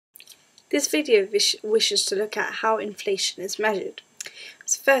This video wishes to look at how inflation is measured.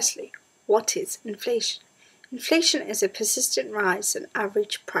 So firstly, what is inflation? Inflation is a persistent rise in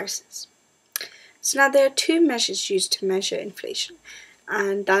average prices. So now there are two measures used to measure inflation,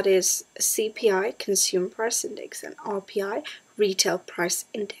 and that is CPI, Consumer Price Index, and RPI, Retail Price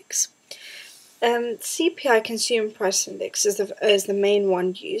Index. CPI, Consumer Price Index, is the main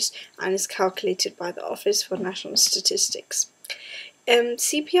one used and is calculated by the Office for National Statistics.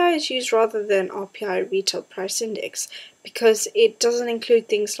 CPI is used rather than RPI, Retail Price Index, because it doesn't include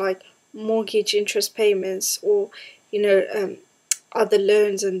things like mortgage interest payments or other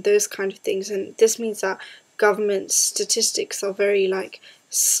loans and those kind of things, and this means that government statistics are very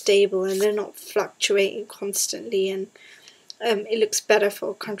stable and they're not fluctuating constantly, and it looks better for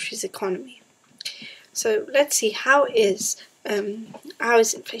a country's economy. So let's see, how is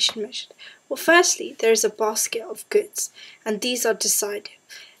inflation measured? Well, firstly, there is a basket of goods, and these are decided,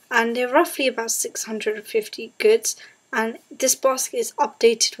 and they're roughly about 650 goods, and this basket is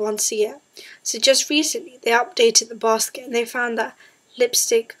updated once a year. So just recently they updated the basket and they found that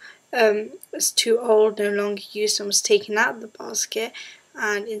lipstick was too old, no longer used, and was taken out of the basket,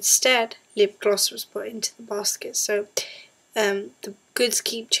 and instead lip gloss was put into the basket. So the goods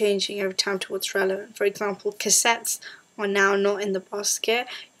keep changing every time to what's relevant. For example, cassettes are now not in the basket.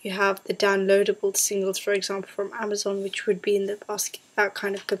 You have the downloadable singles, for example, from Amazon, which would be in the basket, that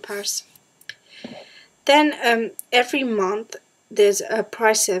kind of comparison. Then every month there's a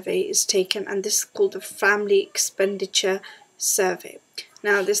price survey is taken, and this is called the Family Expenditure Survey.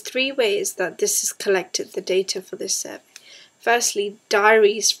 Now there's three ways that this is collected, the data for this survey. Firstly,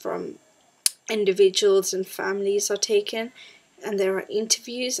 diaries from individuals and families are taken, and there are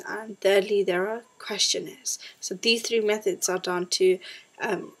interviews, and thirdly there are questionnaires. So these three methods are done to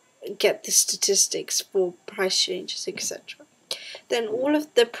get the statistics for price changes, etc. Then all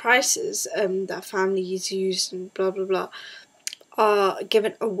of the prices that families use and blah blah blah are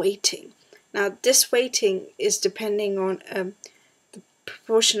given a weighting. Now this weighting is depending on the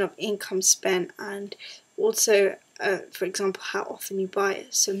proportion of income spent, and also for example, how often you buy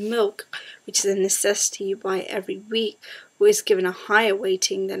it. So milk, which is a necessity you buy every week, was given a higher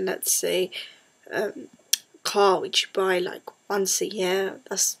weighting than, let's say, car, which you buy once a year.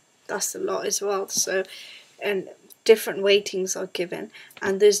 That's a lot as well. So, and different weightings are given,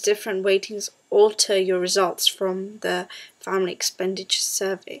 and those different weightings alter your results from the Family Expenditure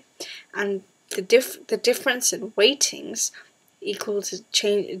Survey. And the difference in weightings equals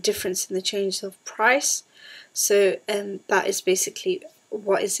a difference in the change of price. So that is basically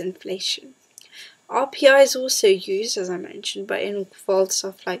what is inflation. RPI is also used, as I mentioned, but it involves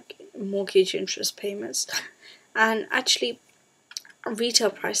stuff like mortgage interest payments. And actually, Retail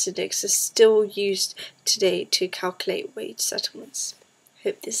Price Index is still used today to calculate wage settlements.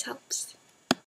 Hope this helps.